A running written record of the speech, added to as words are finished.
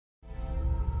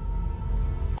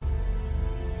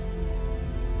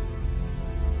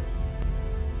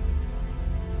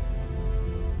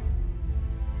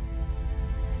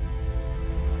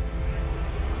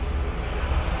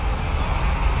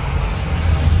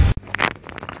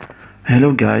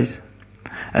Hello guys,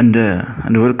 and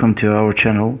welcome to our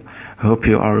channel. Hope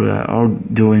you are all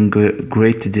doing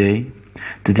great today.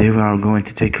 Today we are going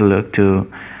to take a look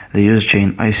to the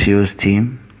Usechain ICO's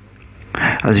team.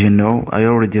 As you know, I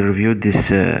already reviewed this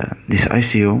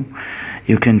ICO.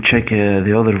 You can check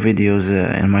the other videos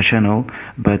in my channel,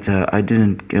 but I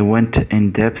didn't went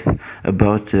in depth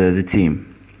about the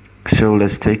team. So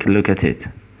let's take a look at it.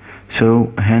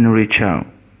 So Henry Chow,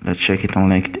 let's check it on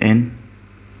LinkedIn.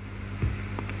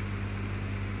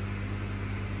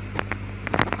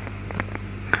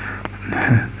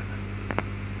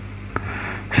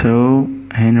 So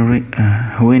Henry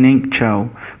Huining Chow,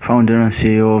 founder and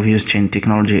CEO of Usechain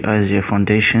Technology Asia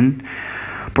Foundation,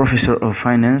 professor of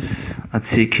finance at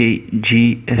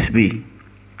CKGSB.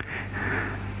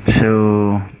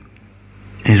 So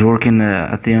he's working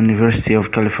at the University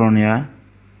of California.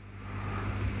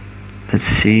 Let's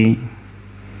see.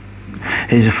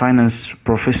 He's a finance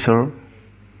professor,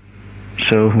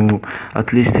 so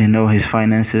at least he knows his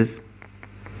finances.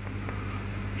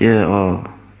 Yeah,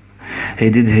 he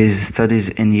did his studies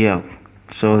in Yale,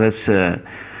 so that's a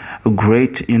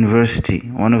great university,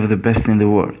 one of the best in the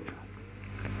world.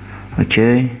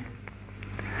 Okay,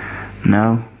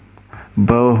 now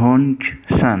Bao Hong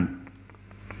San,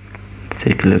 let's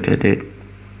take a look at it.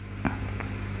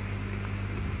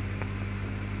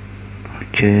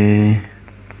 Okay,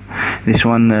 this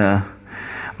one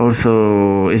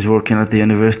also is working at the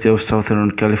University of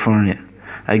Southern California.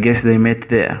 I guess they met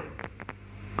there.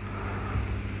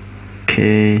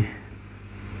 Okay,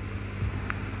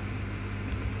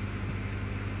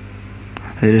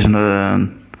 there is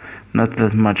not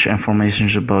that much information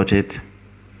about it,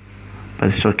 but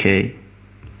it's okay.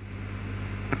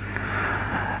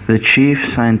 The chief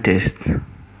scientist,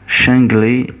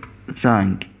 Shengli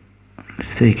Zhang,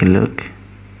 let's take a look.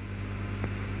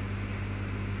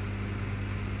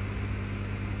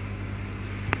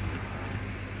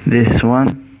 This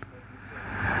one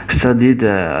studied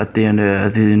at the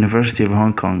University of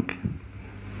Hong Kong.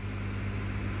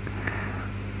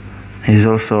 He's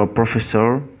also a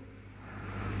professor.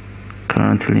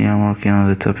 Currently I'm working on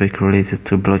the topic related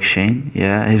to blockchain.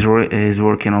 Yeah, he's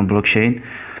working on blockchain.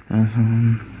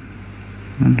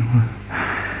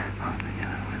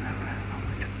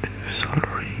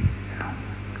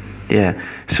 Yeah,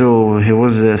 so he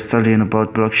was studying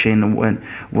about blockchain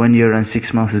 1 year and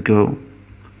 6 months ago.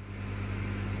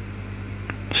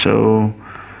 So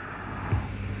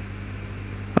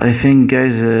I think,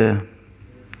 guys, there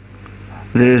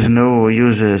is no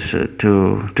uses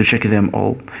to check them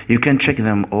all. You can check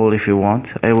them all if you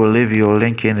want. I will leave you a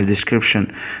link in the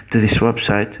description to this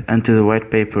website and to the white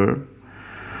paper,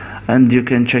 and you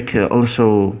can check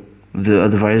also the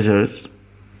advisors.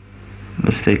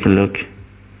 Let's take a look.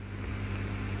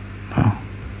 Oh,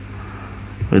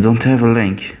 we don't have a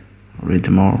link. Read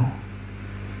more.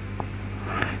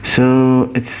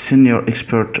 So it's senior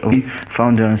expert of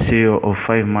founder and CEO of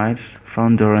 5 Miles,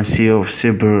 founder and CEO of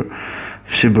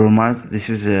Cybermiles. This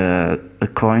is a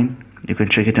coin. You can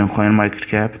check it on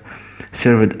CoinMarketCap.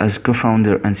 Served as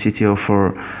co-founder and CTO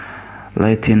for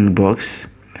Lightning-Box,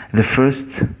 the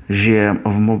first GM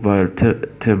of Mobile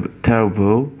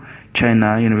Taobao,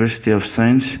 China, University of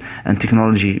Science and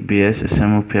Technology, BS,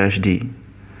 SMO, PhD.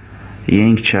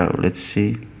 Ying Chow, let's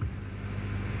see.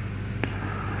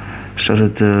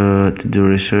 Started to do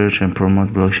research and promote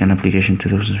blockchain application in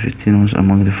 2015, was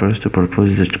among the first to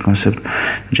propose the concept of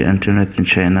the internet in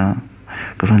China,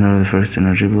 co-founder of the first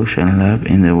energy blockchain lab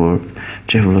in the world,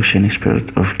 chief blockchain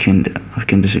expert of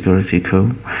Kinda Security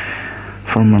Co.,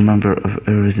 former member of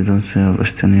a residency of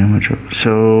Estonia Metro.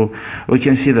 So we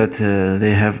can see that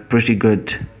they have pretty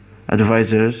good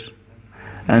advisors,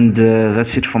 and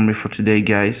that's it from me for today,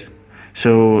 guys.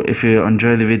 So if you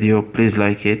enjoy the video, please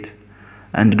like it,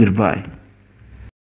 and goodbye.